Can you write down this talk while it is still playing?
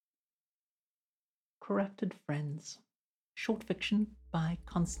Corrupted Friends. Short fiction by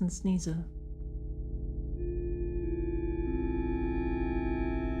Constance Nieser.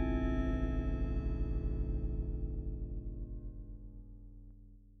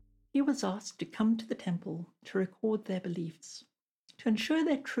 He was asked to come to the temple to record their beliefs, to ensure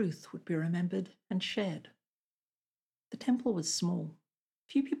their truth would be remembered and shared. The temple was small.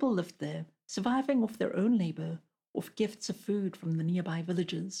 Few people lived there, surviving off their own labor, off gifts of food from the nearby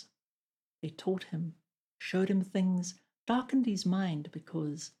villages. They taught him, showed him things, darkened his mind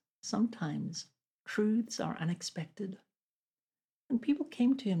because, sometimes, truths are unexpected. And people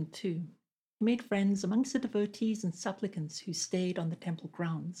came to him too. He made friends amongst the devotees and supplicants who stayed on the temple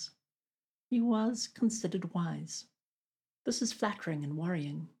grounds. He was considered wise. This is flattering and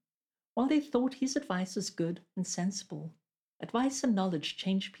worrying. While they thought his advice was good and sensible, advice and knowledge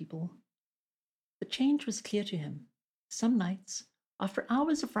changed people. The change was clear to him. Some nights, after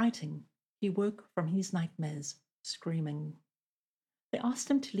hours of writing, he woke from his nightmares, screaming. They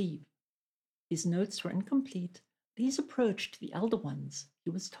asked him to leave. His notes were incomplete, but his approach to the elder ones, he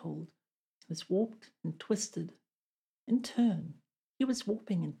was told, was warped and twisted. In turn, he was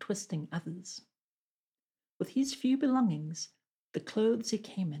warping and twisting others. With his few belongings, the clothes he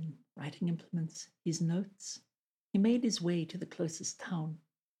came in, writing implements, his notes, he made his way to the closest town.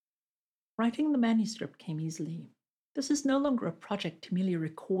 Writing the manuscript came easily. This is no longer a project to merely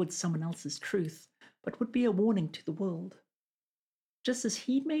record someone else's truth, but would be a warning to the world. Just as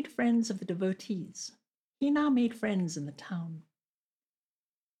he'd made friends of the devotees, he now made friends in the town.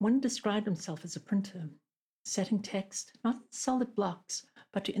 One described himself as a printer, setting text not in solid blocks,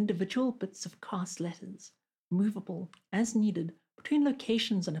 but to individual bits of cast letters, movable as needed between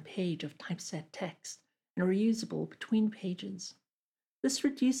locations on a page of typeset text and reusable between pages. This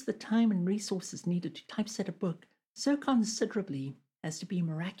reduced the time and resources needed to typeset a book so considerably as to be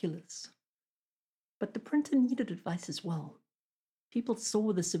miraculous. But the printer needed advice as well. People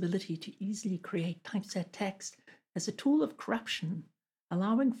saw this ability to easily create typeset text as a tool of corruption,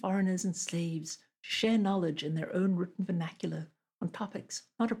 allowing foreigners and slaves to share knowledge in their own written vernacular on topics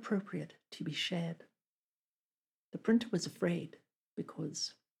not appropriate to be shared. The printer was afraid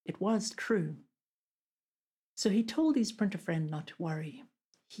because it was true. So he told his printer friend not to worry.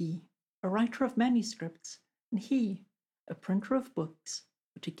 He, a writer of manuscripts, and he, a printer of books,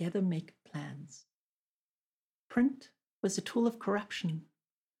 would together make plans. Print was a tool of corruption.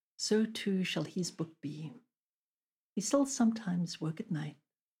 So too shall his book be. He still sometimes woke at night,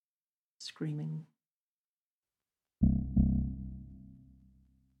 screaming.